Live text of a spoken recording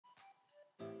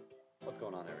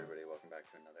going on, everybody? Welcome back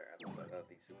to another episode of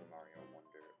the Super Mario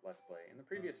Wonder Let's Play. In the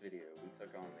previous video, we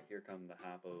took on the Here Come the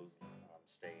Hoppos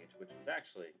stage, which was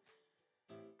actually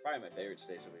probably my favorite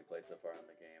stage that we played so far in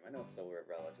the game. I know it's still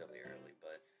relatively early,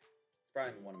 but it's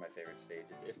probably one of my favorite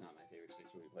stages, if not my favorite stage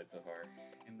that we played so far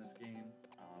in this game.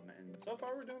 And so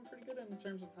far, we're doing pretty good in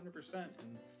terms of 100%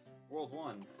 in World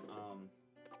 1.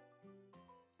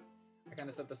 I kind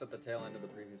of set this at the tail end of the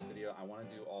previous video. I want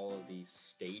to do all of these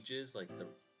stages, like the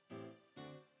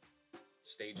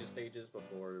stages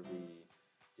before we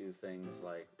do things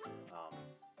like,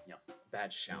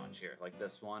 badge challenge here, like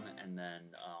this one, and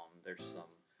then there's some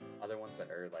other ones that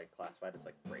are like classified as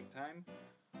like break time.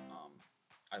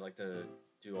 I like to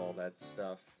do all that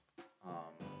stuff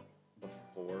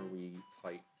before we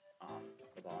fight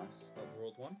the boss of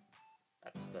World 1.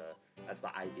 That's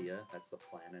the idea. That's the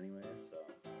plan, anyways. So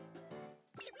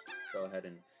let's go ahead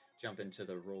and jump into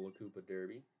the ROLLA KOOPA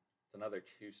Derby. It's another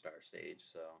 2-star stage,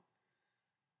 so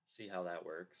see how that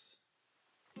works.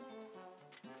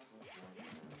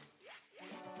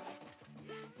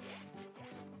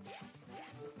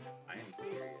 I am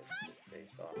curious, just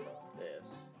based off of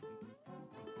this.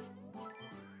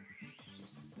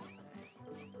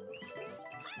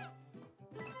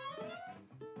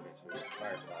 Okay, so we got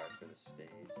Fire Flower for the stage.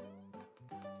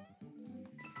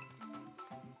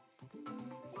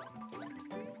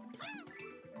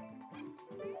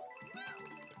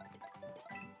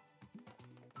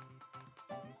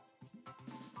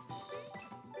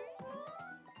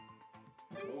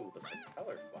 Ooh, the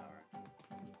propeller flower.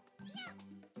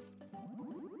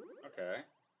 Okay.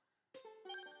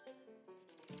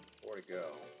 4 to go.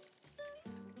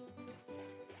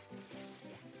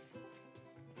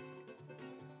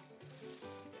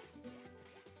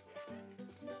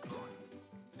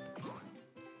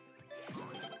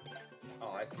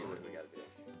 Oh, I see what we gotta do.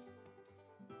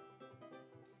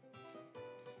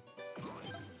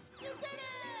 You did it!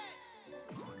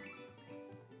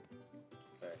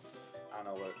 Sorry. I don't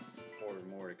know what 4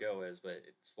 more to go is, but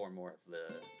it's 4 more of the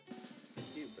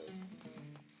cubes. So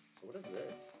what is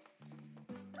this?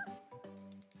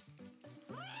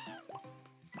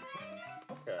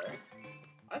 Okay.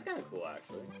 That's kind of cool,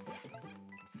 actually.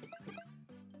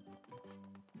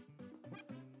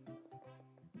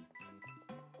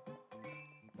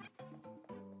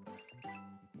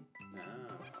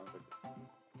 Ah, I was like,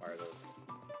 why are those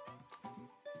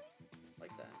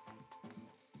like that?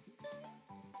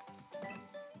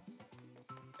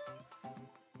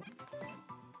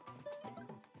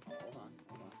 Hold on,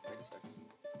 wait a second.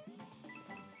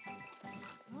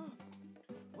 Oh,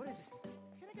 what is it?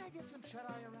 Can a guy get some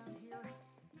shut-eye around here?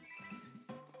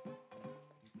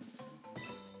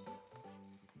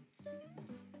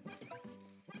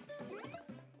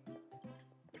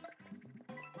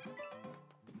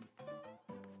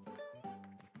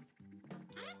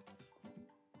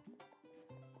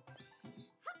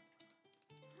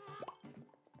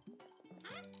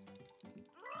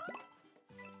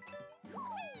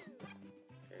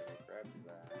 Okay, we'll grab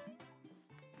that.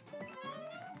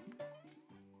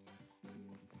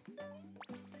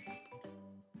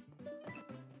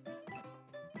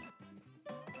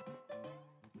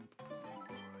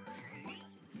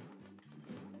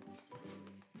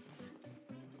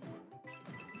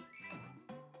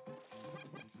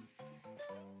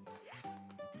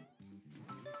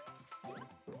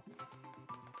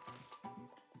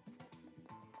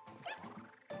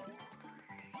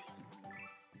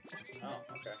 Oh,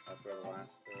 okay. That's where the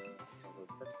last of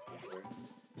those purple ones were.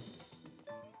 It's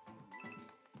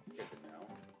good to know.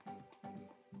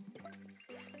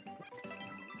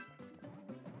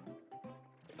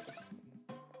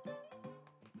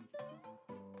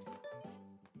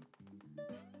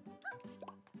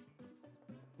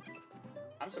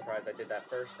 I'm surprised I did that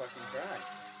first fucking try.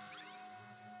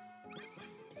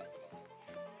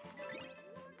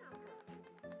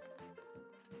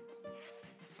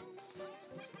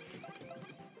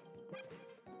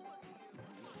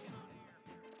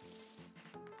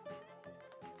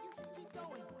 You should keep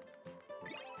going.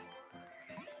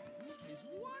 This is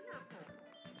wonderful.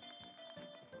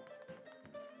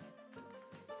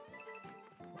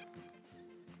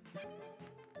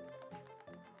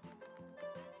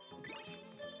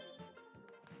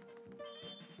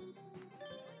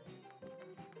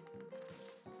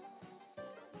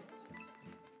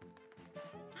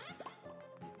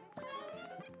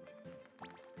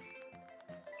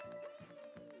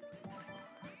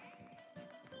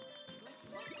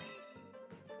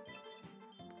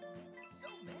 So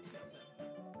many of them.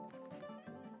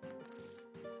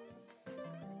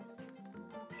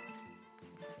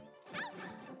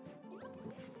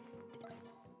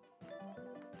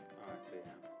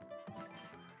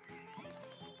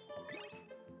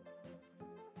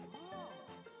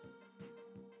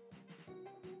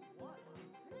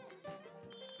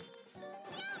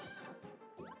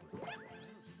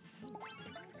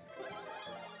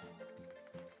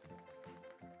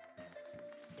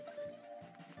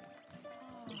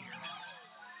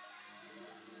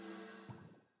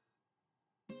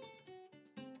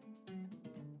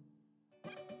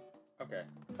 Okay,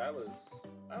 that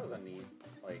was a neat,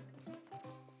 like,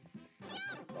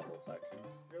 level section.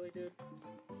 Really, dude?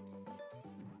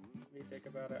 What do you think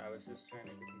about it? I was just trying to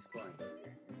get these coins over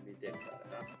here, and they did cut it,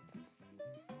 huh?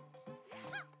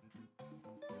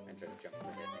 And try to jump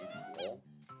and hit me. Lol.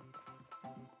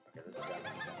 Okay, this is that one.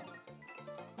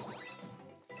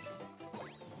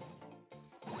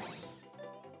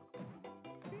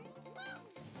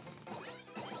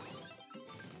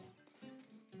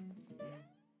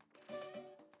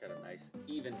 Got a nice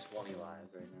even 20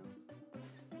 lives right now.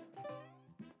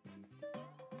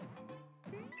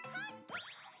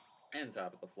 And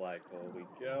top of the flagpole we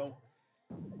go.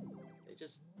 They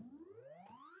just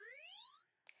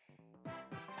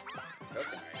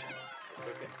cooking right now.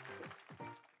 They're cooking.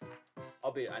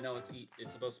 Albeit, I know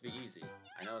it's supposed to be easy.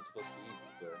 I know it's supposed to be easy,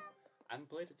 but I haven't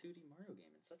played a 2D Mario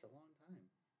game in such a long time.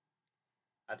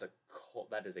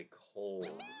 That is a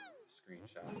cold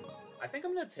screenshot. I think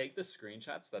I'm gonna take the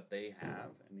screenshots that they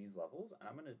have in these levels and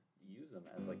I'm gonna use them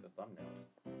as like the thumbnails.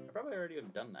 I probably already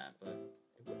have done that, but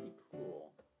it would be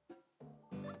cool.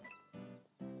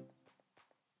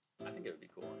 I think it would be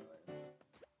cool anyways.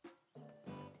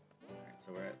 Alright,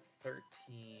 so we're at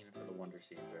 13 for the Wonder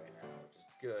Seeds right now, which is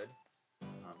good.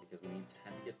 Because we need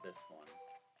 10 to get this one.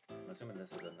 I'm assuming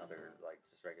this is another, like,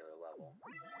 just regular level.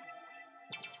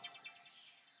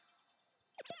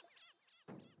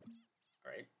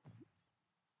 Alright.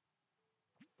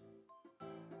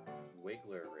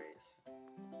 Wiggler race.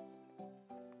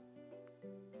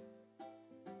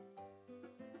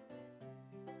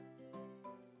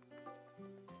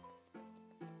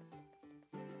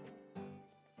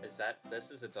 This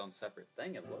is its own separate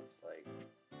thing, it looks like.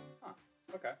 Huh,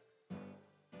 okay.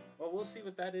 Well, we'll see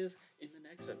what that is in the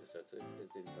next episode, so if you guys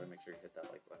did enjoy, make sure you hit that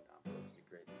like button down below, which would be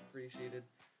greatly appreciated.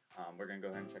 We're going to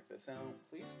go ahead and check this out.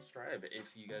 Please subscribe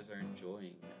if you guys are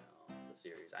enjoying the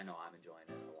series. I know I'm enjoying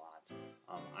it a lot.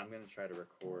 I'm going to try to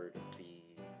record the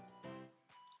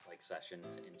like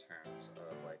sessions in terms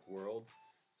of like worlds.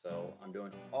 So I'm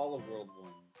doing all of World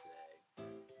 1 today,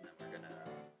 and then we're going to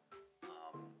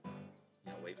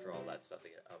wait for all that stuff to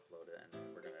get uploaded, and then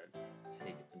we're going to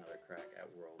take another crack at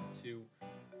World 2.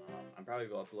 I'm probably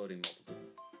uploading multiple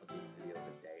of these videos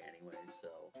a day anyway, so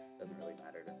it doesn't really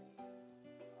matter to me.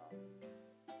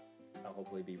 I'll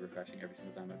hopefully be refreshing every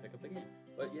single time I pick up the game.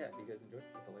 But yeah, if you guys enjoyed,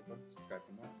 hit the like button, subscribe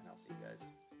for more, and I'll see you guys